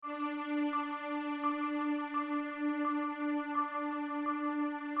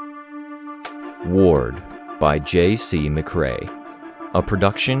Ward by J.C. McRae. A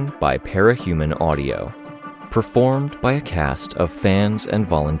production by Parahuman Audio. Performed by a cast of fans and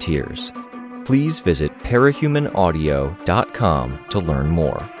volunteers. Please visit parahumanaudio.com to learn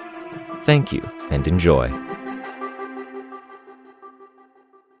more. Thank you and enjoy.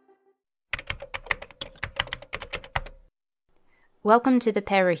 Welcome to the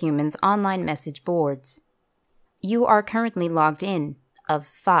Parahumans online message boards. You are currently logged in of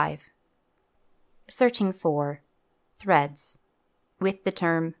 5. Searching for threads with the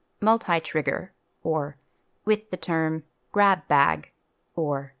term multi-trigger, or with the term grab bag,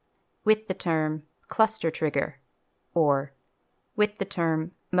 or with the term cluster trigger, or with the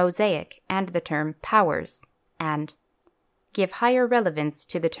term mosaic and the term powers, and give higher relevance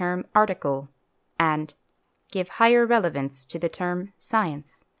to the term article, and give higher relevance to the term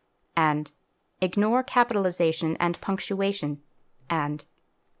science, and ignore capitalization and punctuation, and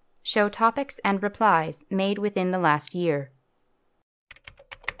show topics and replies made within the last year.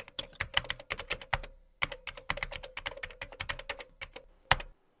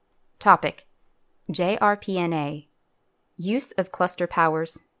 Topic: JRPNA. Use of cluster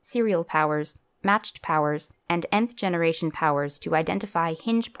powers, serial powers, matched powers, and nth generation powers to identify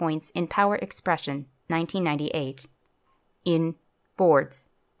hinge points in power expression, 1998. In Boards,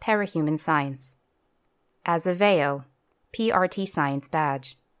 Parahuman Science. As a Veil, PRT Science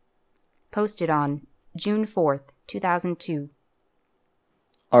Badge. Posted on June 4th, 2002.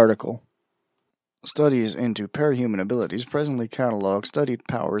 Article. Studies into parahuman abilities presently catalog studied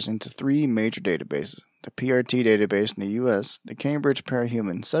powers into 3 major databases: the PRT database in the U.S., the Cambridge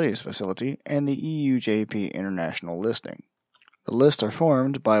Parahuman Studies Facility, and the EUJP International Listing. The lists are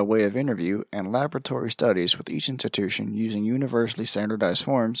formed by way of interview and laboratory studies with each institution using universally standardized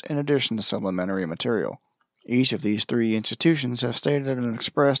forms in addition to supplementary material. Each of these 3 institutions have stated an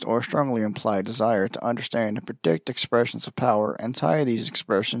expressed or strongly implied desire to understand and predict expressions of power and tie these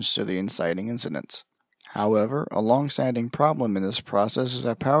expressions to the inciting incidents. However, a long-standing problem in this process is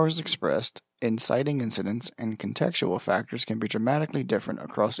that powers expressed, inciting incidents, and contextual factors can be dramatically different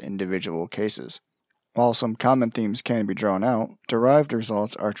across individual cases. While some common themes can be drawn out, derived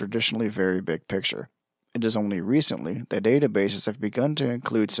results are traditionally very big picture. It is only recently that databases have begun to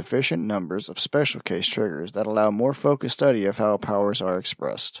include sufficient numbers of special case triggers that allow more focused study of how powers are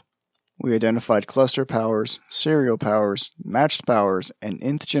expressed. We identified cluster powers, serial powers, matched powers, and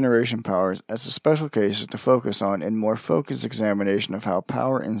nth generation powers as the special cases to focus on in more focused examination of how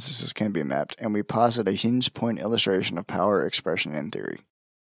power instances can be mapped, and we posit a hinge point illustration of power expression in theory.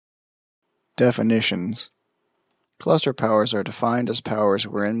 Definitions. Cluster powers are defined as powers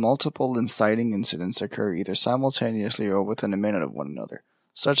wherein multiple inciting incidents occur either simultaneously or within a minute of one another.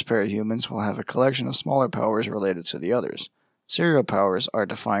 Such parahumans will have a collection of smaller powers related to the others. Serial powers are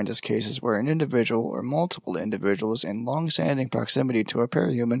defined as cases where an individual or multiple individuals in long-standing proximity to a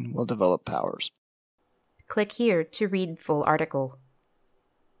parahuman will develop powers. Click here to read full article.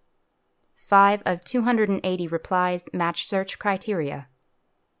 5 of 280 replies match search criteria.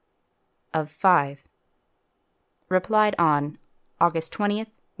 Of 5. Replied on August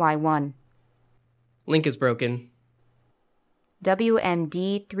 20th, Y1. Link is broken.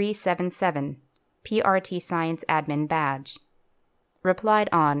 WMD 377, PRT Science Admin Badge. Replied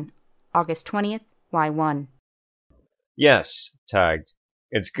on August 20th, Y1. Yes, tagged.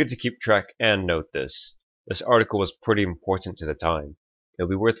 It's good to keep track and note this. This article was pretty important to the time. It'll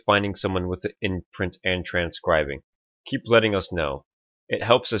be worth finding someone with it in print and transcribing. Keep letting us know. It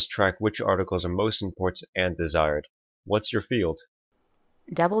helps us track which articles are most important and desired. What's your field?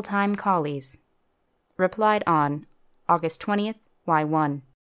 Double Time Collies. Replied on August 20th, Y1.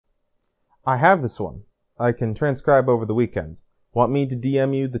 I have this one. I can transcribe over the weekends. Want me to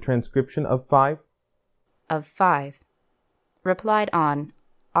DM you the transcription of 5? Of 5. Replied on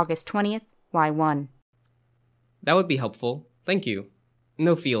August 20th, Y1. That would be helpful. Thank you.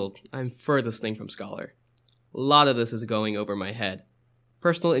 No field. I'm furthest thing from Scholar. A lot of this is going over my head.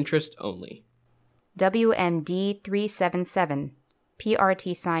 Personal interest only. WMD 377,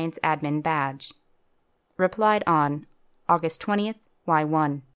 PRT Science Admin Badge. Replied on August 20th,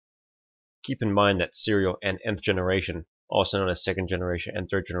 Y1. Keep in mind that serial and nth generation, also known as second generation and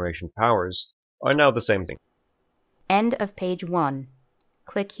third generation powers, are now the same thing. End of page 1.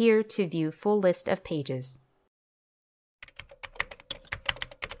 Click here to view full list of pages.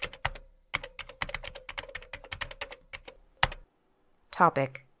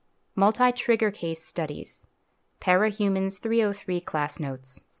 Topic: Multi-trigger case studies. Parahumans 303 class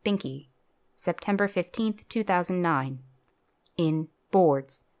notes. Spinky. September 15th, 2009. In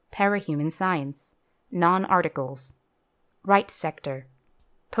Boards, Parahuman Science. Non-articles. Right sector.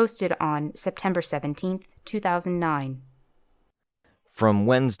 posted on September 17th, 2009. From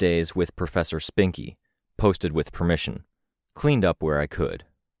Wednesdays with Professor Spinky, posted with permission. Cleaned up where I could.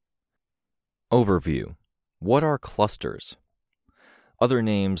 Overview. What are clusters? Other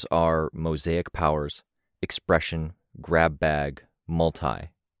names are mosaic powers, expression, grab bag,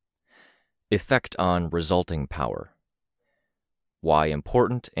 multi. Effect on resulting power. Why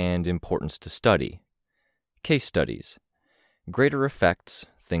important and importance to study. Case studies. Greater effects,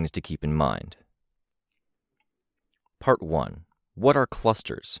 things to keep in mind. Part 1. What are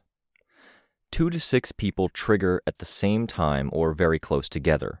clusters? 2 to 6 people trigger at the same time or very close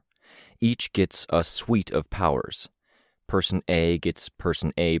together. Each gets a suite of powers. Person A gets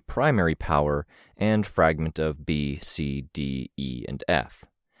Person A primary power and fragment of B, C, D, E, and F.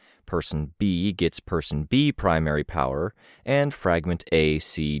 Person B gets Person B primary power and fragment A,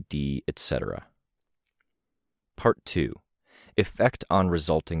 C, D, etc. Part 2. Effect on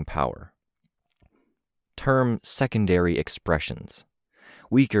resulting power. Term secondary expressions.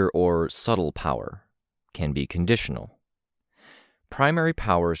 Weaker or subtle power. Can be conditional. Primary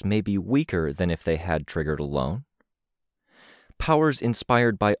powers may be weaker than if they had triggered alone. Powers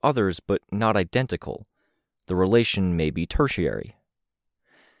inspired by others but not identical. The relation may be tertiary.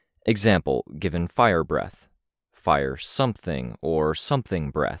 Example given fire breath. Fire something or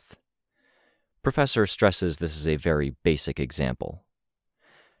something breath. Professor stresses this is a very basic example.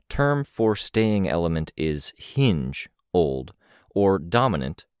 Term for staying element is hinge, old, or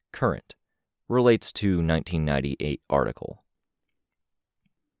dominant, current. Relates to 1998 article.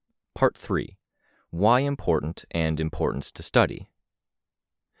 Part 3. Why important and importance to study.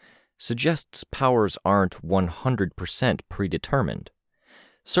 Suggests powers aren't 100% predetermined.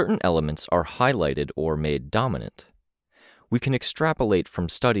 Certain elements are highlighted or made dominant. We can extrapolate from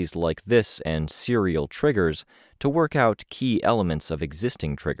studies like this and serial triggers to work out key elements of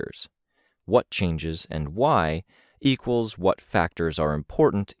existing triggers. What changes and why equals what factors are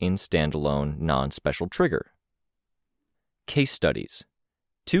important in standalone non-special trigger. Case studies.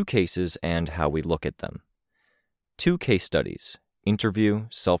 2 cases and how we look at them. 2 case studies. Interview,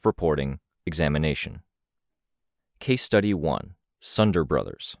 self-reporting, examination. Case study 1. Sunder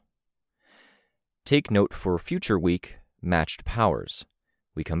Brothers. Take note for future week, matched powers.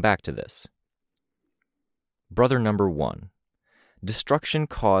 We come back to this. Brother number 1. Destruction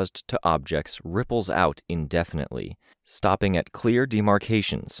caused to objects ripples out indefinitely, stopping at clear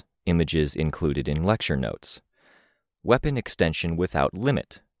demarcations, images included in lecture notes. Weapon extension without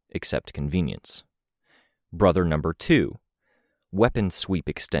limit, except convenience. Brother number 2. Weapon sweep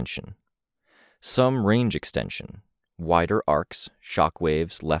extension. Some range extension. Wider arcs, shock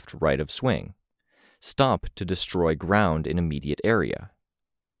waves left-right of swing. Stomp to destroy ground in immediate area.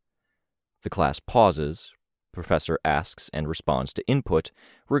 The class pauses. Professor asks and responds to input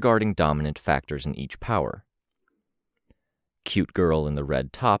regarding dominant factors in each power. Cute girl in the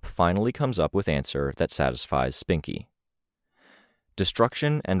red top finally comes up with answer that satisfies Spinky.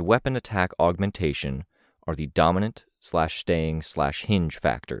 Destruction and weapon attack augmentation are the dominant/staying/hinge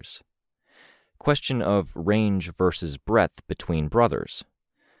factors. Question of range versus breadth between brothers.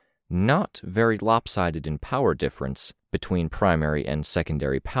 Not very lopsided in power difference between primary and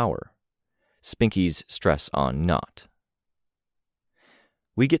secondary power. Spinky's stress on not.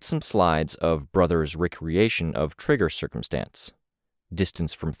 We get some slides of brothers' recreation of trigger circumstance.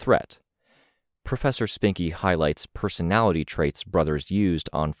 Distance from threat. Professor Spinky highlights personality traits brothers used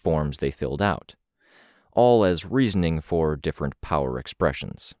on forms they filled out, all as reasoning for different power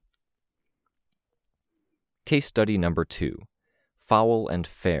expressions. Case study number 2. Foul and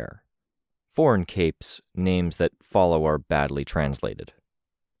fair. Foreign capes, names that follow are badly translated.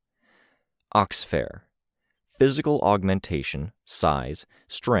 Oxfair. Physical augmentation, size,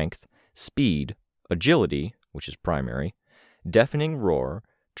 strength, speed, agility, which is primary, deafening roar,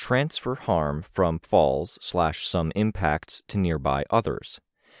 transfer harm from falls/some impacts to nearby others,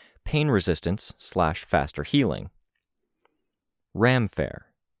 pain resistance/faster healing. Ramfair.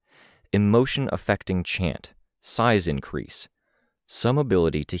 Emotion affecting chant, size increase, some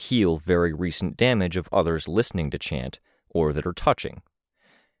ability to heal very recent damage of others listening to chant or that are touching.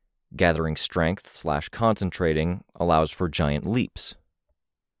 Gathering strength/concentrating allows for giant leaps.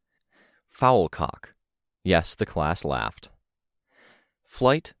 Foulcock. Yes, the class laughed.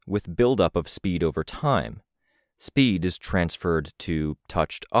 Flight with buildup of speed over time. Speed is transferred to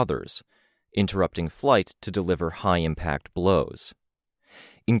touched others, interrupting flight to deliver high-impact blows.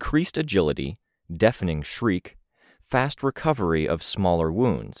 Increased agility, deafening shriek, fast recovery of smaller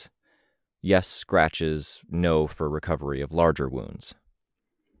wounds. Yes, scratches, no for recovery of larger wounds.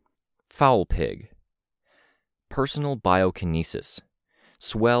 Foul pig. Personal biokinesis.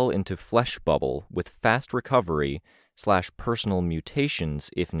 swell into flesh bubble with fast recovery / personal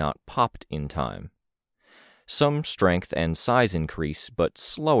mutations if not popped in time. Some strength and size increase, but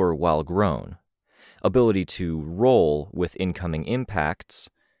slower while grown. Ability to roll with incoming impacts.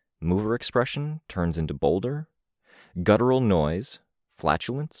 Mover expression turns into boulder. Guttural noise,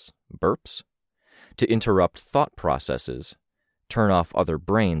 flatulence, burps. To interrupt thought processes. Turn off other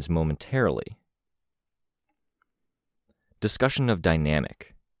brains momentarily. Discussion of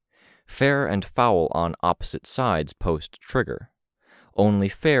dynamic. Fair and foul on opposite sides post-trigger. Only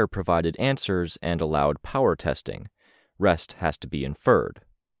fair provided answers and allowed power testing. Rest has to be inferred.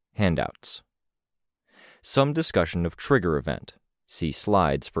 Handouts. Some discussion of trigger event. See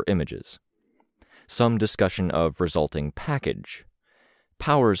slides for images. Some discussion of resulting package.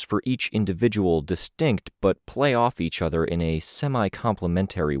 Powers for each individual distinct but play off each other in a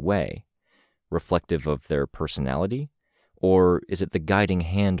semi-complementary way. Reflective of their personality? Or is it the guiding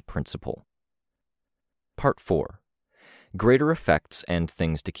hand principle? Part 4. Greater effects and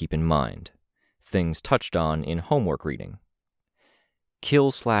things to keep in mind. Things touched on in homework reading.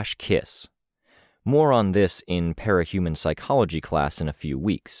 Kill/kiss. More on this in parahuman psychology class in a few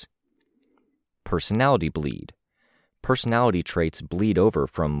weeks. Personality bleed. Personality traits bleed over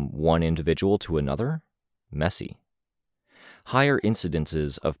from one individual to another? Messy. Higher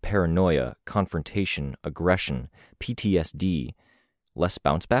incidences of paranoia, confrontation, aggression, PTSD, less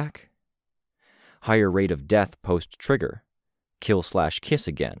bounce back? Higher rate of death post-trigger. Kill/kiss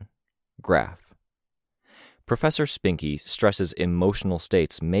again. Graph. Professor Spinky stresses emotional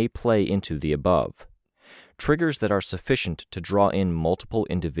states may play into the above. Triggers that are sufficient to draw in multiple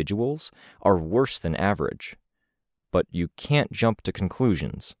individuals are worse than average. But you can't jump to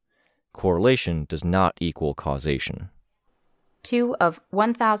conclusions. Correlation does not equal causation. 2 of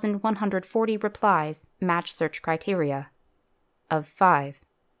 1,140 replies match search criteria. Of 5.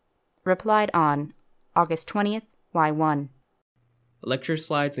 Replied on August 20th, Y1. Lecture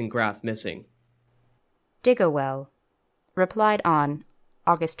slides and graph missing. Digawell. Replied on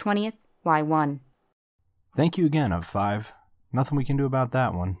August 20th, Y1. Thank you again, of 5. Nothing we can do about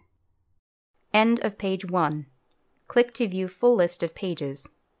that one. End of page 1. Click to view full list of pages.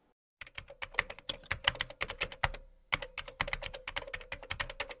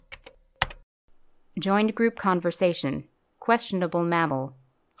 Joined group conversation. Questionable mammal.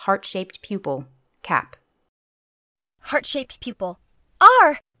 Heart-shaped pupil. Cap. Heart-shaped pupil.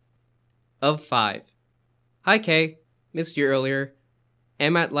 R! Of 5. Hi, Kay. Missed you earlier.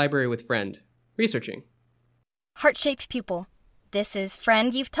 Am at library with friend. Researching. Heart-shaped pupil. This is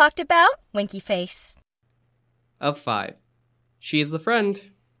friend you've talked about? Winky face. Of 5. She is the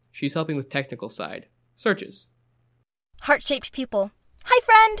friend. She's helping with technical side. Searches. Heart-shaped pupil. Hi,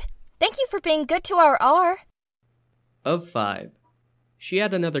 friend. Thank you for being good to our R. Of 5. She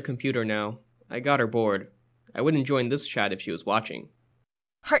had another computer now. I got her bored. I wouldn't join this chat if she was watching.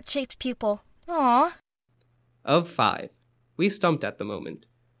 Heart-shaped pupil. Aw. Of 5. We stumped at the moment.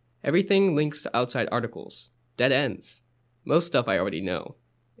 Everything links to outside articles. Dead ends. Most stuff I already know.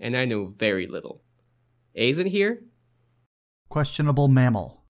 And I know very little. A isn't here? Questionable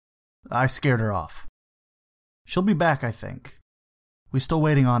mammal. I scared her off. She'll be back, I think. We're still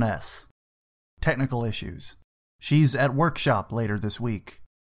waiting on S. Technical issues. She's at workshop later this week.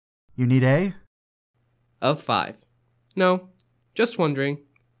 You need A? Of 5. No, just wondering.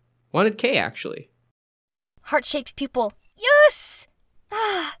 Wanted K, actually. Heart-shaped pupil. Yes!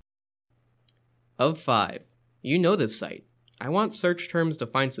 Ah. Of 5. You know this site. I want search terms to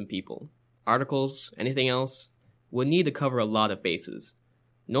find some people. Articles, anything else. Would need to cover a lot of bases.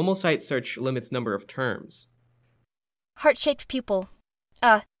 Normal site search limits number of terms. Heart-shaped pupil.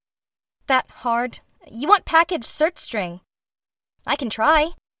 That hard. You want package search string. I can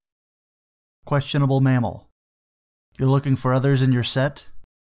try. Questionable mammal. You're looking for others in your set?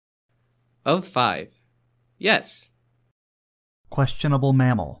 Of 5. Yes. Questionable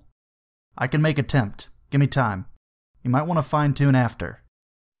mammal. I can make attempt. Give me time. You might want to fine-tune after.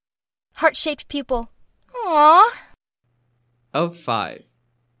 Heart-shaped pupil. Aww. Of 5.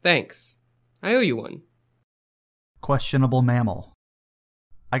 Thanks. I owe you one. Questionable mammal.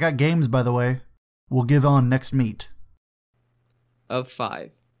 I got games, by the way. We'll give on next meet. Of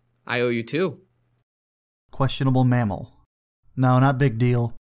 5. I owe you 2. Questionable mammal. No, not big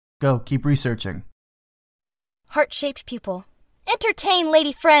deal. Go, keep researching. Heart-shaped pupil. Entertain,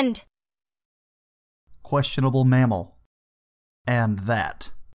 lady friend. Questionable mammal. And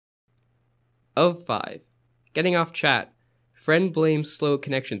that. Of 5. Getting off chat. Friend blames slow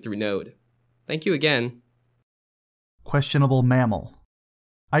connection through node. Thank you again. Questionable mammal.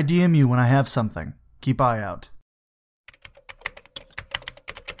 I DM you when I have something. Keep eye out.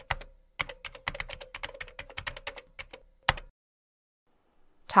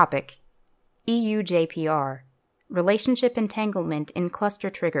 Topic: EUJPR, Relationship Entanglement in Cluster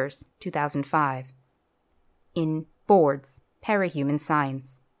Triggers, 2005. In Boards, Parahuman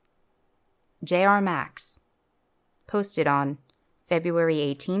Science. J.R. Max. Posted on February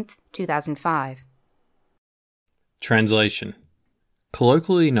 18th, 2005. Translation.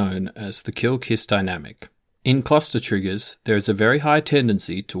 Colloquially known as the kill-kiss dynamic. In cluster triggers, there is a very high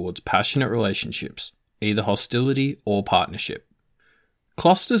tendency towards passionate relationships, either hostility or partnership.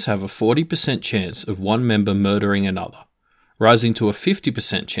 Clusters have a 40% chance of one member murdering another, rising to a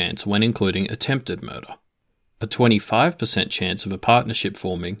 50% chance when including attempted murder, a 25% chance of a partnership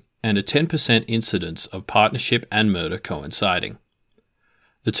forming, and a 10% incidence of partnership and murder coinciding.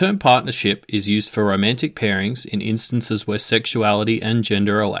 The term partnership is used for romantic pairings in instances where sexuality and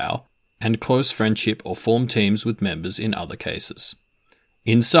gender allow, and close friendship or form teams with members in other cases.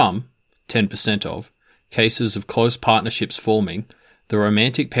 In some, 10% of, cases of close partnerships forming, the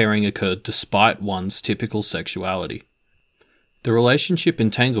romantic pairing occurred despite one's typical sexuality. The Relationship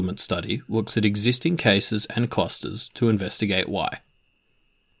Entanglement Study looks at existing cases and clusters to investigate why.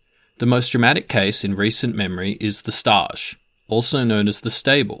 The most dramatic case in recent memory is the Stage, also known as the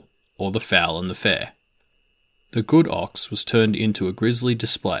Stable, or the Foul and the Fair. The good ox was turned into a grisly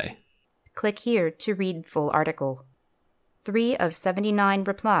display. Click here to read the full article. 3 of 79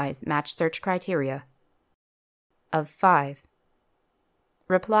 replies match search criteria. Of 5.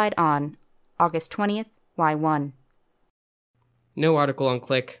 Replied on August 20th, Y1. No article on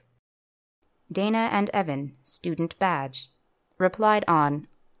Click. Dana and Evan, student badge. Replied on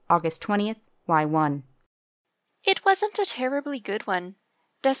August 20th, Y1. It wasn't a terribly good one.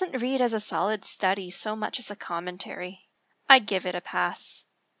 Doesn't read as a solid study so much as a commentary. I'd give it a pass.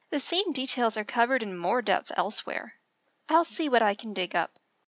 The same details are covered in more depth elsewhere. I'll see what I can dig up.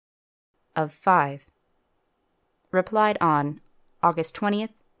 Of 5. Replied on August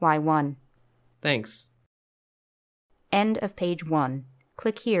 20th, Y1. Thanks. End of page 1.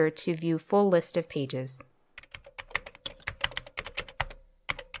 Click here to view full list of pages.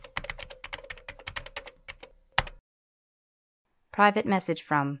 Private message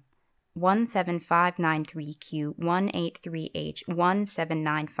from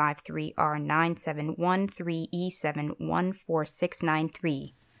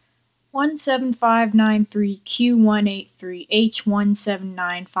 17593Q183H17953R9713E7146993.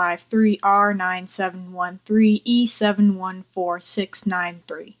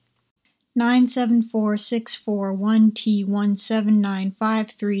 17593Q183H17953R9713E7146993.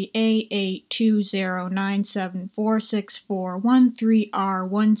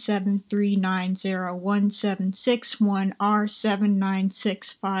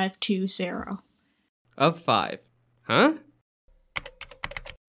 Of 5. Huh?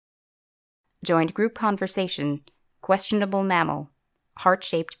 Joined group conversation. Questionable mammal.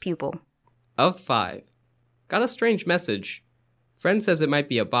 Heart-shaped pupil. Of 5. Got a strange message. Friend says it might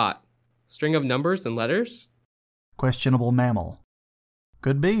be a bot. String of numbers and letters? Questionable mammal.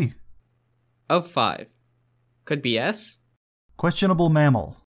 Could be. Of 5. Could be S? Questionable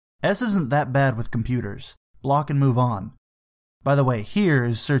mammal. S isn't that bad with computers. Block and move on. By the way, here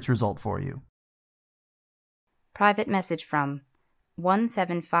is search result for you. Private message from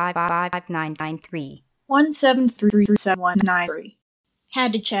 1755993. 1737193.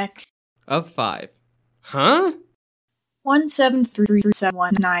 Had to check. Of 5. Huh?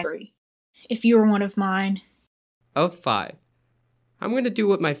 1737193. If you were one of mine. Of 5. I'm going to do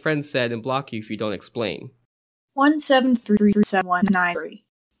what my friend said and block you if you don't explain. 1737193.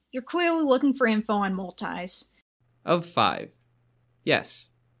 You're clearly looking for info on multis. Of 5.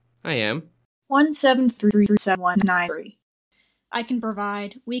 Yes, I am. 1737193. I can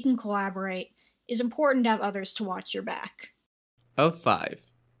provide, we can collaborate. It's important to have others to watch your back. Of 5.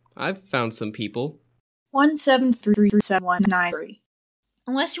 I've found some people. 1737193.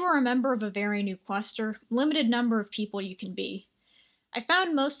 Unless you are a member of a very new cluster, limited number of people you can be. I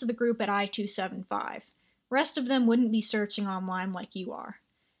found most of the group at I-275. Rest of them wouldn't be searching online like you are.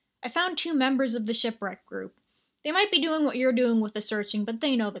 I found 2 members of the shipwreck group. They might be doing what you're doing with the searching, but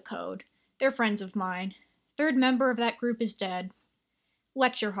they know the code. They're friends of mine. 3rd member of that group is dead.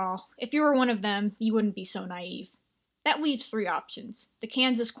 Lecture hall. If you were one of them, you wouldn't be so naive. That leaves 3 options. The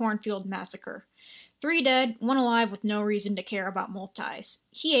Kansas Cornfield Massacre. 3 dead, 1 alive with no reason to care about multis.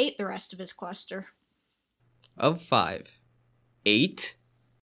 He ate the rest of his cluster. Of 5. 8?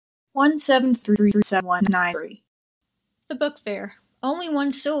 1737193. The book fair. Only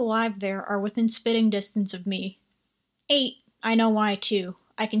ones still alive there are within spitting distance of me. 8. I know why too.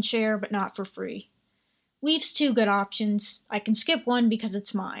 I can share, but not for free. Leaves 2 good options. I can skip 1 because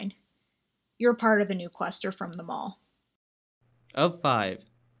it's mine. You're part of the new cluster from them all. Of 5.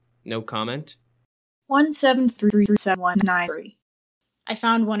 No comment? 1733793. I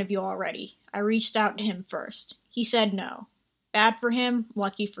found one of you already. I reached out to him first. He said no. Bad for him,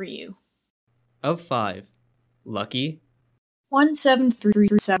 lucky for you. Of 5. Lucky?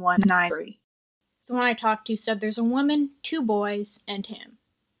 1733793. The one I talked to said there's a woman, 2 boys, and him.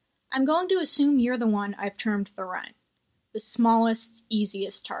 I'm going to assume you're the one I've termed the runt. The smallest,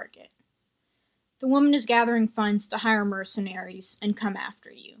 easiest target. The woman is gathering funds to hire mercenaries and come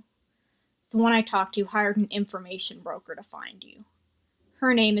after you. The one I talked to hired an information broker to find you.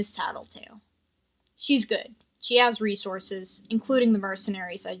 Her name is Tattletale. She's good. She has resources, including the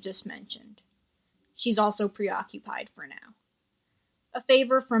mercenaries I just mentioned. She's also preoccupied for now. A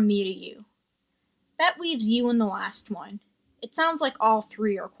favor from me to you. That leaves you and the last one. It sounds like all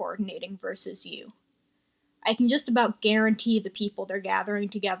 3 are coordinating versus you. I can just about guarantee the people they're gathering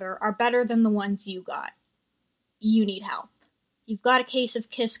together are better than the ones you got. You need help. You've got a case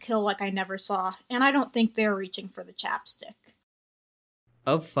of kiss kill like I never saw, and I don't think they're reaching for the chapstick.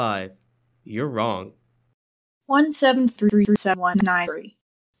 Of 5. You're wrong. 1733793.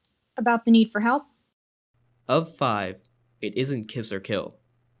 About the need for help? Of 5. It isn't kiss or kill.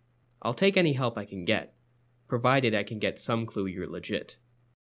 I'll take any help I can get, provided I can get some clue you're legit.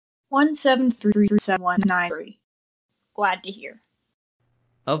 1733793. Glad to hear.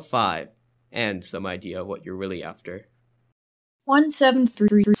 Of 5. And some idea what you're really after.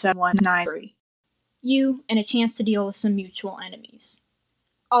 1733793. You and a chance to deal with some mutual enemies.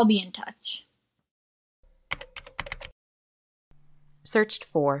 I'll be in touch. Searched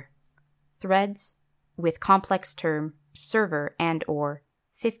for threads with complex term server and or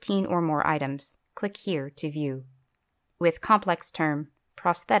 15 or more items. Click here to view. With complex term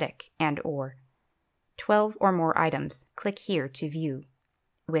prosthetic and or 12 or more items. Click here to view.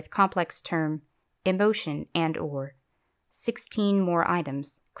 With complex term emotion and or 16 more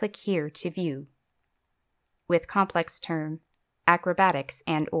items. Click here to view. With complex term acrobatics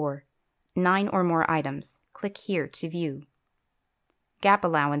and or 9 or more items. Click here to view. Gap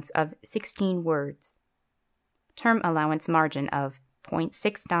allowance of 16 words. Term allowance margin of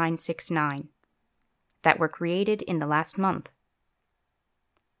 0.6969 that were created in the last month.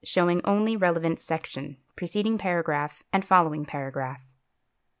 Showing only relevant section, preceding paragraph and following paragraph.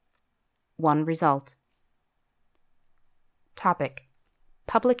 1 result. Topic: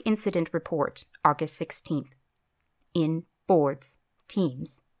 Public Incident Report, August 16th. In Boards,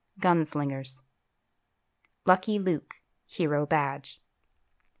 Teams, Gunslingers. Lucky Luke, Hero Badge.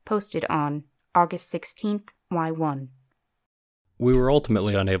 Posted on August 16th, Y1. We were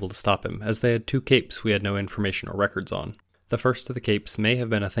ultimately unable to stop him, as they had 2 capes we had no information or records on. The first of the capes may have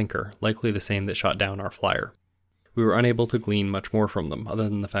been a thinker, likely the same that shot down our flyer. We were unable to glean much more from them, other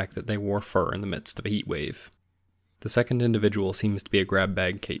than the fact that they wore fur in the midst of a heat wave. The second individual seems to be a grab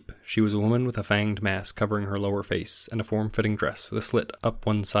bag cape. She was a woman with a fanged mask covering her lower face, and a form-fitting dress with a slit up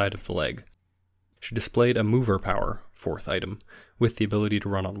one side of the leg. She displayed a mover power, 4th item, with the ability to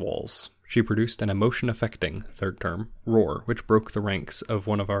run on walls. She produced an emotion-affecting, 3rd term, roar, which broke the ranks of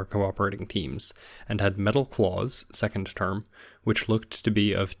one of our cooperating teams, and had metal claws, 2nd term, which looked to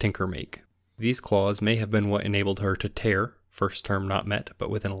be of tinker make. These claws may have been what enabled her to tear, 1st term not met, but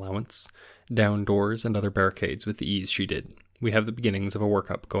with an allowance, down doors and other barricades with the ease she did. We have the beginnings of a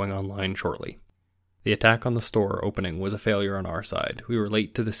workup going online shortly. The attack on the store opening was a failure on our side. We were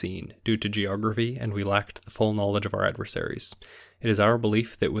late to the scene, due to geography, and we lacked the full knowledge of our adversaries. It is our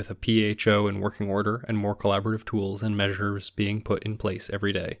belief that with a PHO in working order and more collaborative tools and measures being put in place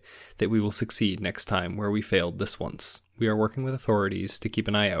every day, that we will succeed next time where we failed this once. We are working with authorities to keep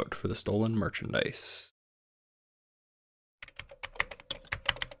an eye out for the stolen merchandise.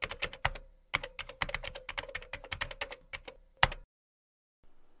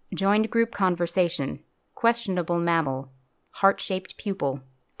 Joined group conversation. Questionable mammal. Heart-shaped pupil.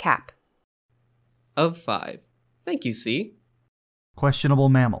 Cap. Of 5. Thank you, C. Questionable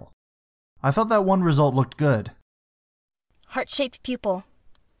mammal. I thought that one result looked good. Heart-shaped pupil.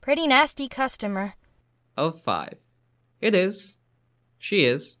 Pretty nasty customer. Of 5. It is. She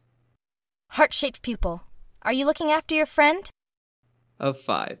is. Heart-shaped pupil. Are you looking after your friend? Of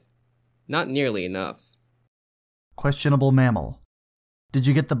 5. Not nearly enough. Questionable mammal. Did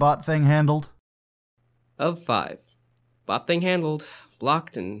you get the bot thing handled? Of 5. Bot thing handled,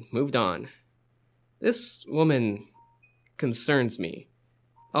 blocked, and moved on. This woman concerns me.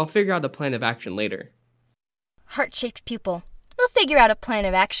 I'll figure out a plan of action later. Heart-shaped pupil. We'll figure out a plan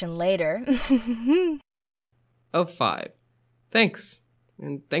of action later. Of 5. Thanks.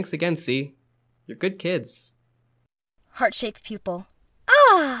 And thanks again, C. You're good kids. Heart-shaped pupil.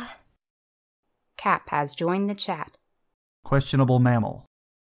 Ah! Cap has joined the chat. Questionable mammal.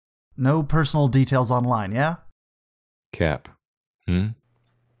 No personal details online, yeah? Cap.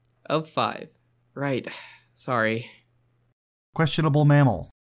 Of 5. Right. Sorry. Questionable mammal.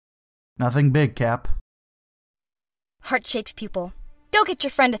 Nothing big, Cap. Heart-shaped pupil. Go get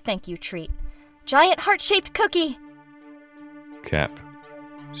your friend a thank you treat. Giant heart-shaped cookie! Cap.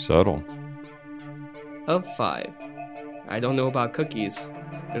 Subtle. Of 5. I don't know about cookies.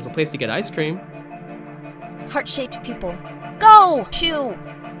 There's a place to get ice cream. Heart-shaped pupil. Go! Shoo!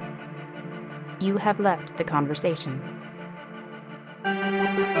 You have left the conversation.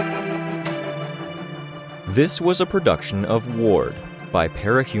 This was a production of Ward by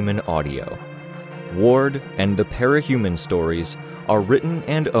Parahuman Audio. Ward and the Parahuman stories are written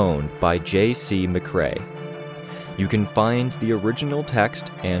and owned by J.C. McCrae. You can find the original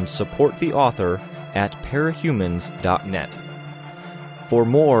text and support the author at parahumans.net. For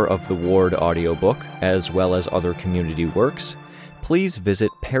more of the Ward audiobook, as well as other community works, please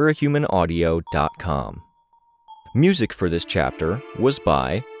visit parahumanaudio.com. Music for this chapter was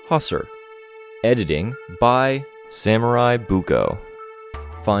by Husser. Editing by Samurai Buko.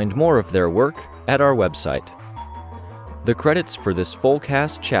 Find more of their work at our website. The credits for this full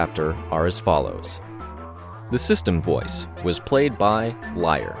cast chapter are as follows. The system voice was played by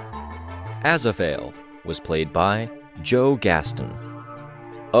Liar. Azaphael was played by Joe Gaston.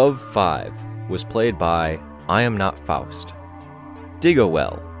 Of 5 was played by I Am Not Faust.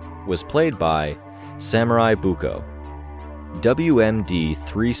 Digowell was played by Samurai Buko. WMD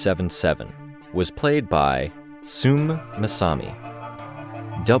 377 was played by Sum Masami.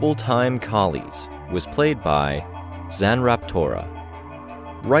 Double Time Collies was played by Zanraptora.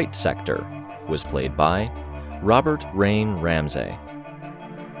 Right Sector was played by Robert Rain Ramsey.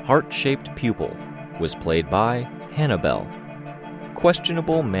 Heart-Shaped Pupil was played by Hannibal.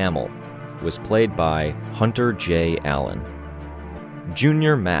 Questionable Mammal was played by Hunter J. Allen.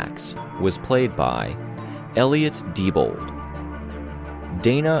 Junior Max was played by Elliot Diebold.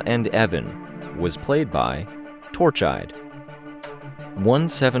 Dana and Evan was played by Torchide.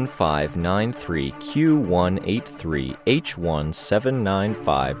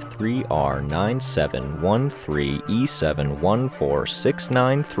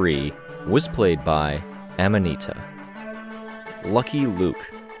 was played by Amanita. Lucky Luke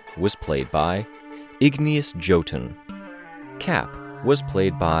was played by Igneous Jotun. Cap was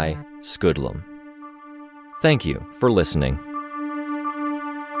played by Skudlum. Thank you for listening.